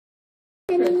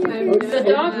The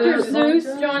Dr.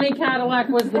 Seuss Johnny Cadillac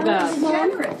was the best.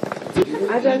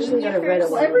 I've actually got a red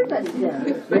one. Everybody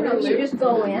does. You just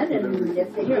go in and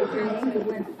if they get your name, you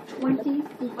win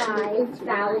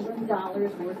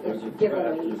 $25,000 worth of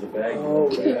giveaways.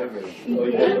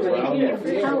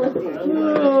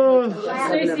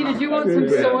 Stacey, did you want some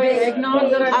soy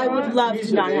eggnog that I would love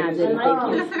to not have it.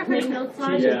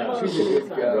 Thank you.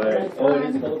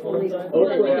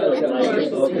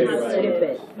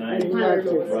 Stupid. I'd love to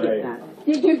skip that.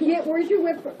 Did you get, where's your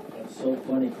whip? It's so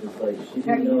funny because like she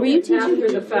Were you teaching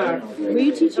after the fact? Were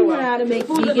you teaching her how to make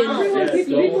vegan?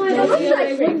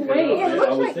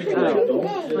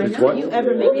 It's what? You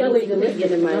ever make anything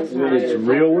vegan in my time? It's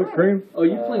real whipped cream? Oh,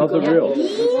 you play How's it real?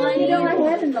 You know, I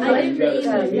had in the I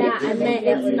meant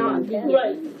it's not vegan.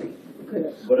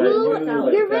 But I knew like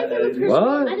Your that regular person,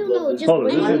 What? I don't know, just Oh,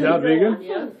 this is not vegan?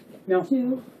 No.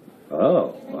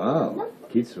 Oh, wow.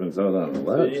 Keith's been so on the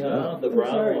left. see, huh? The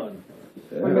brown one.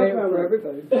 Yeah. For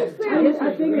everybody. I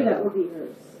figured that would be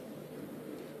hers.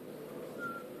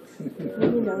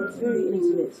 You know, it's very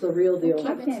intimate. It's the real deal.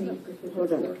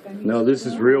 Hold on. No, this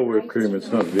is real whipped cream.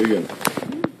 It's not vegan.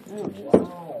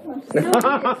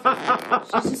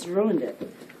 She's just ruined it.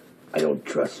 I don't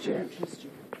trust you.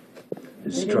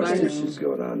 There's trust issues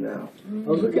going on now.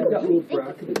 Oh, look at that. I'm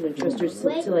gonna trust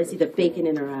her till I see the bacon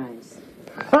in her eyes.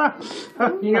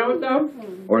 You know what though?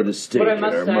 Or the steak What I in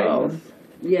must her say- mouth.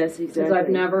 Yes, Because exactly. I've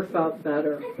never felt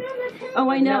better. Oh,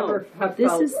 I know. Never have This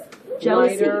felt is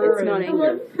jealousy. lighter It's not and-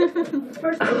 anger.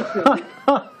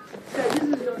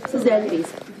 This is envy.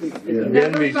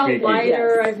 Never felt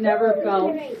lighter. I've never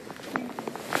felt.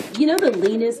 You know the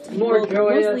leanest, More well,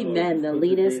 joyous. mostly men, the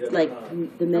leanest, like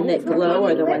the men that glow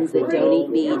are the ones that don't eat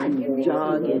meat and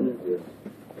jog and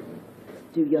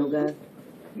do yoga.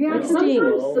 Yeah, It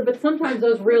sometimes, stings. but sometimes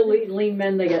those real lean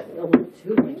men, they get a little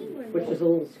too lean, which is a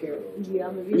little scary.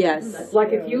 Yes.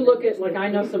 Like if you look at, like I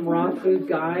know some raw food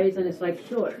guys, and it's like,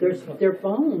 their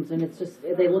bones, and it's just,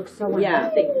 they look so Yeah.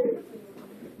 unhealthy.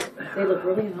 They look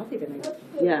really unhealthy to me.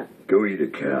 Yeah. Go eat a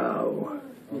cow.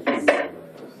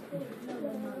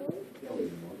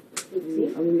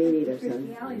 I'm a meat eater, son.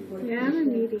 Yeah, I'm a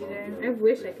meat eater. I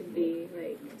wish I could be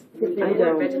like vegan I or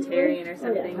don't. vegetarian or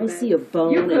something. I but- see a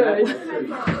bone. You and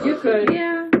could. I- You could.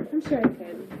 Yeah, I'm sure I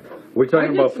could. We're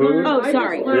talking about food? Oh,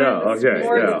 sorry. Yeah, okay,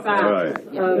 More yeah, the facts right.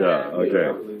 of- Yeah,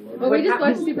 okay. Well, we just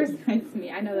happened- watched Super Science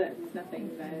Me. I know that it's nothing,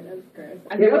 but that's gross.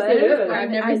 I've Yes, never it seen is. I've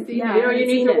never I- seen yeah. You know, it. you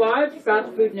need seen to it. watch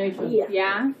Fast Food Nation.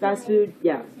 Yeah. Fast food,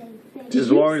 yeah.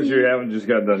 As long as you haven't just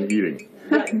got done eating.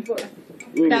 Fast food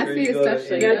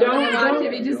especially. Yeah, You don't want to watch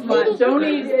it, you just watch. Don't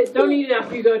eat it. Don't eat it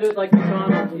after you go to like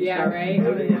McDonald's. And Yeah, stuff. right? In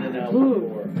and out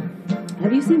before.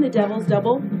 Have you seen The Devil's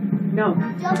Double? No.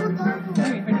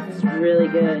 It's really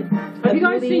good. Have you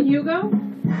guys movie- seen Hugo?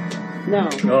 No.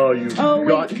 Oh, you Oh,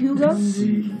 got wait, Hugo?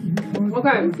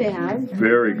 Okay. They have.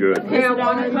 very good. Hey, I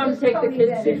want to come take the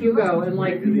kids to Hugo and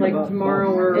like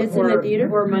tomorrow or It's in the theater?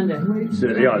 or Monday. So,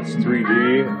 yeah, it's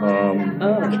 3D. Oh.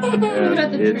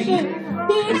 And it's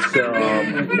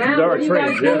Now, there are what do you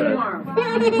guys trains do in it, tomorrow?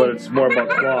 but it's more about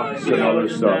clocks and other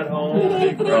stuff. But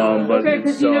Okay,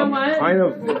 'cause it's you know what? kind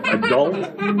of adult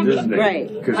Disney. Right.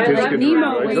 Because I kids love can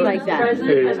Nemo do was it. like that. It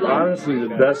is honestly the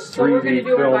best 3D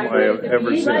film I have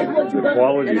ever seen. The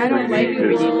quality of And I don't 3D like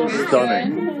is 3D.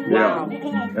 stunning. Wow.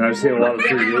 Yeah. And I've seen a lot of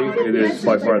 3D. It is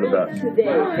by far the best.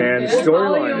 And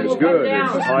storyline is good.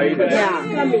 It's tight.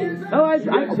 Yeah. Oh, I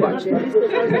could watch it.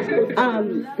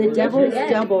 The Devil's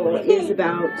Double is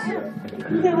about,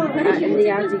 and the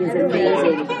acting is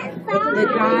amazing.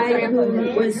 The guy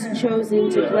who was chosen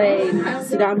to play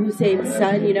Saddam Hussein's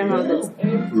son, you know how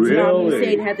Saddam Really?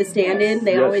 Hussein had the stand-in?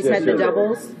 They Yes, always yes, had the yes.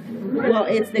 doubles. Well,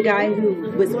 it's the guy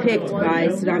who was picked by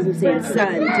Saddam Hussein's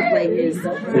son to play his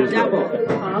double.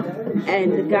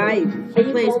 And the guy who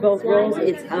plays both roles,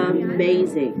 it's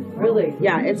amazing. Really?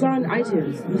 Yeah, it's on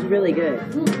iTunes. It's really good.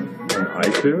 On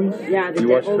iTunes? Yeah, The You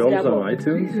watch Devil's films Double. on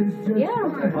iTunes?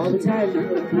 Yeah, all the time.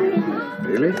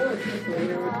 Really?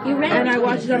 And I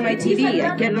watch it on my TV.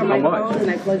 I get it on my How much? phone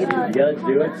and I plug it You in. gotta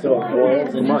do it so it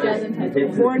rolls and Much. it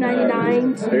hits it.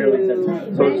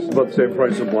 $4.99 So it's about the same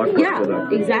price as Blockbuster Yeah,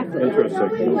 then? exactly.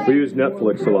 Interesting. We use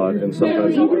Netflix a lot and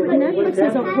sometimes... Netflix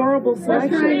has a horrible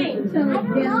selection.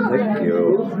 Thank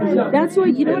you. That's why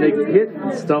you know And what they hit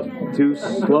stuff too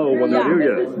slow when they do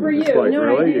get it. It's like, No,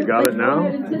 really? You got it now?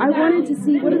 I want wanted to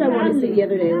see, what did I want to see the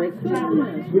other day? Like,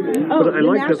 But I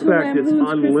like the fact it's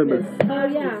unlimited.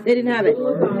 They didn't have it.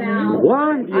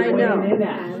 What? I know.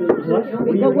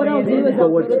 But what I'll do is I'll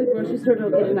go to the grocery store and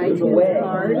I'll get an iTunes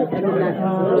card, and then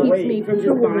that keeps me from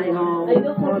just buying all.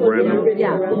 Random.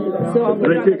 Yeah. So I'll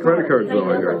They take credit cards though,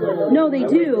 I heard. No, they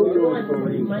do.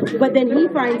 But then he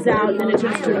finds out, and then it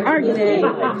turns to an argument.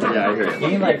 Yeah, I hear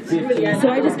you. So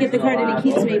I just get the card, and it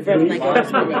keeps me from like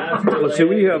overspending. Well, see,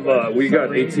 we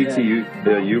got AT&T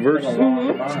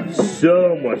Uverse.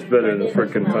 So much better than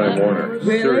frickin' Time Warner.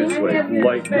 Really? Seriously,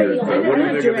 light years better. What do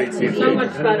you think of AT&T? So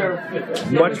much better.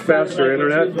 Much faster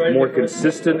internet, more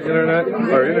consistent internet.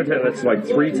 Our internet that's like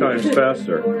 3 times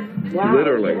faster. Wow.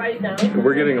 Literally.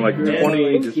 We're getting like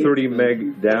 20 to 30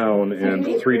 meg down and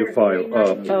 3 to 5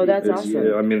 up. Oh, that's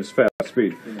awesome. I mean, it's fast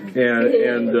speed.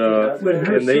 And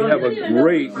they have a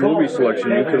great movie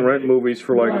selection. You can rent movies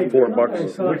for like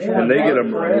 $4, and they get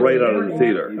them right out of the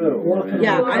theater.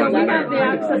 Yeah, I We love have the it.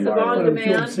 access of on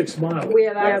demand. 6 miles. We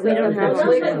have access. we don't have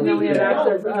we have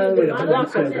access of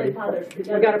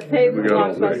Blockbuster. We got to pay with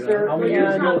Blockbuster, and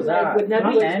with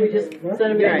Netflix, we just send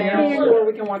them in mail, or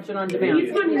we can watch it on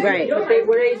demand. Right. But they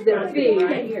raised their fee.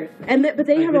 And but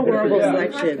they have a horrible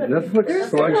selection. Netflix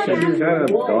selection is kind of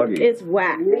doggy. It's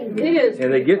whack. It is.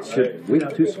 And they get shit way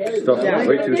too stuff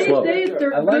way too slow. They're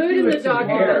good in the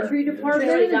documentary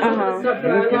department. Uh-huh. Stuff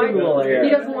that I like. He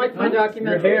doesn't like my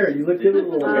documentary. You look good with a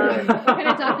little hair. What kind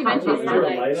of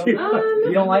documentaries do you like?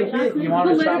 You don't like it? You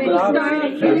want to chop it off?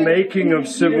 The making of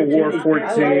Civil War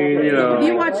 14, you know. Have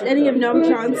you watched any of Noam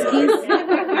Chomsky's?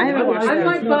 I haven't watched I'm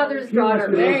my them. father's daughter.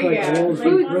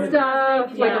 Food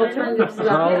stuff, like alternative stuff.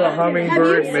 How the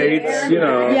hummingbird mates, you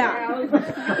know. Yeah.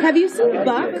 Have you seen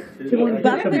Buck?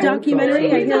 Buck, the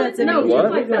documentary? I hear that's amazing. What?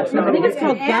 I think it's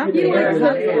called Buck.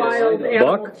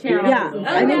 Buck? Yeah,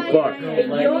 I think. Buck.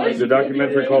 There's a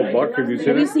documentary called Buck. Have you seen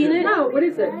Have you it? seen it? No, what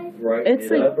is it? It's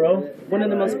like one of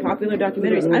the most popular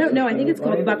documentaries. I don't know. I think it's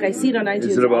called Buck. I see it on iTunes.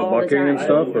 Is it about all the bucking and time.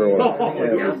 stuff or what?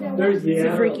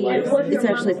 It's freaky. It's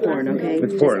actually porn, okay?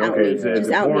 It's porn, Just okay. outlay- It's just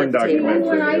a porn outlay the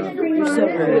table. documentary. You're so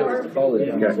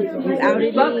good. Okay. You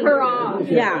outed Buck me. her off.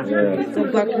 Yeah.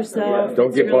 So buck yourself.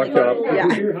 Don't get bucked up. Yeah.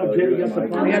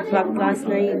 I got bucked last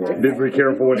night. Be very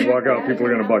careful when you walk out. People are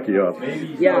going to buck you up.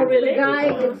 Yeah. The guy,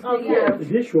 The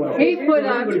dishwasher. he put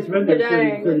up But it's been there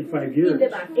today 35 years.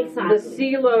 the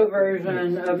CeeLo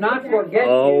version of Not Forget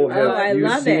Oh, You. have I you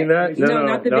love seen it. that? No,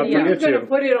 not the video. He was Forget going to You.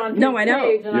 put it on No, I know. his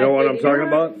page, and You know what I'm said, talking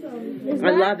about?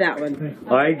 I love that one.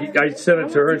 I sent it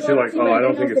to her and she's like, oh, I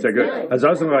don't think it's that good. As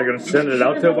I was like, going to send it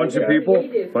out to a bunch of people,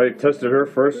 but I tested her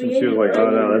first and she was like, oh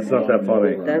no, that's not that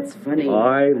funny. That's funny.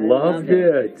 I loved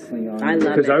it. I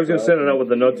love Because it. I was going to send it out with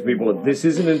the note to people. This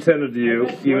isn't intended to you,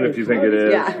 even if you think it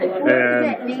is. Yeah.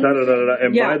 And da da da da.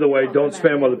 And Yeah. by the way, don't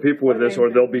spam other people with this, or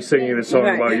they'll be singing this song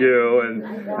Right. about you. And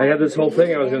I had this whole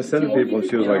thing I was going to send to people, and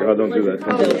she was like, "Oh, don't do that."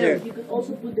 Filter. What's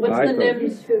the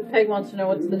NIMS? Peg wants to know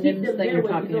what's the NIMS thing you're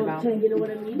talking about.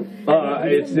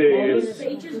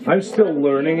 I'm still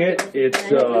learning it. It's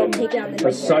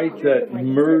a site that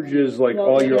merges like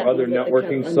all your other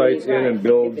networking sites in and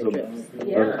builds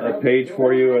a page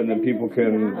for you, and then people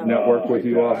can network with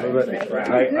you off of it.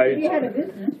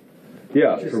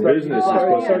 Yeah, for business, it's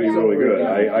supposed to be really good.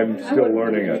 I'm still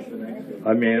learning it.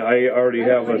 I mean, I already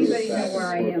have a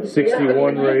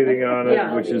 61 rating on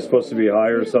it, which is supposed to be high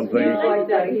or something. Like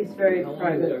that, he's very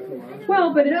private.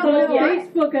 Well, but it's on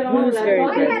Facebook and all Who's that. very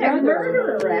I good? had a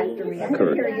murderer after me. I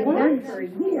didn't hear you that for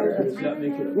years.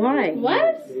 Why?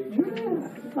 What?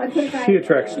 She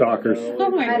attracts stalkers. Oh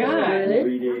my god.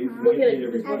 Look at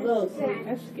it.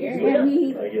 That's scary. And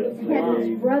he had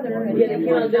his brother and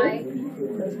one night.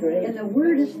 And the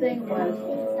weirdest thing was.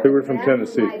 They were from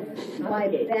Tennessee. My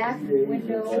back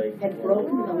window had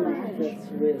broken the latch.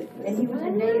 And he was a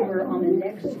neighbor on the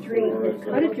next street.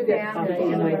 How did you get coffee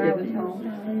and I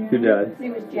didn't? Your dad. His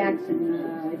name was Jackson.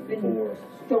 It's been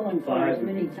stolen cars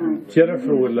many times.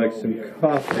 Jennifer would like some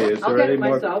coffee. Is I'll there get any it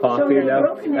more myself. So coffee they left,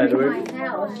 broke into Edward? my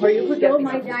house. Or you could Stole get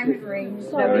my diamond rings.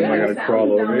 Am I going to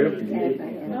crawl over you?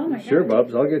 Oh my Sure, god.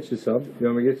 Bubs. I'll get you some. You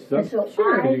want me to get you some? So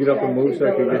Can you get up and move so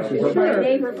I can get you some? My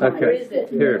neighbor Okay.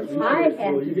 Here. I had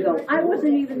to go. I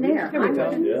wasn't even there. I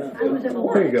was at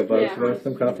work. Here you go, Bubs. You want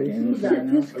some coffee?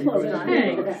 This close.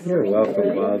 You're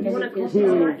welcome, Bubs.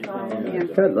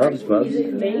 God loves Bubs.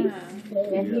 And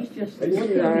he's just.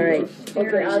 All right. She's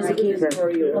a keeper.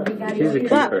 She's a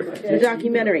Buck, keeper. the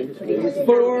documentary.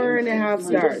 4.5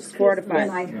 stars. 4 out of 5.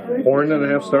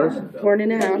 4.5 stars?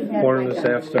 4.5.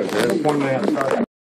 4.5 stars. There's 4.5 stars.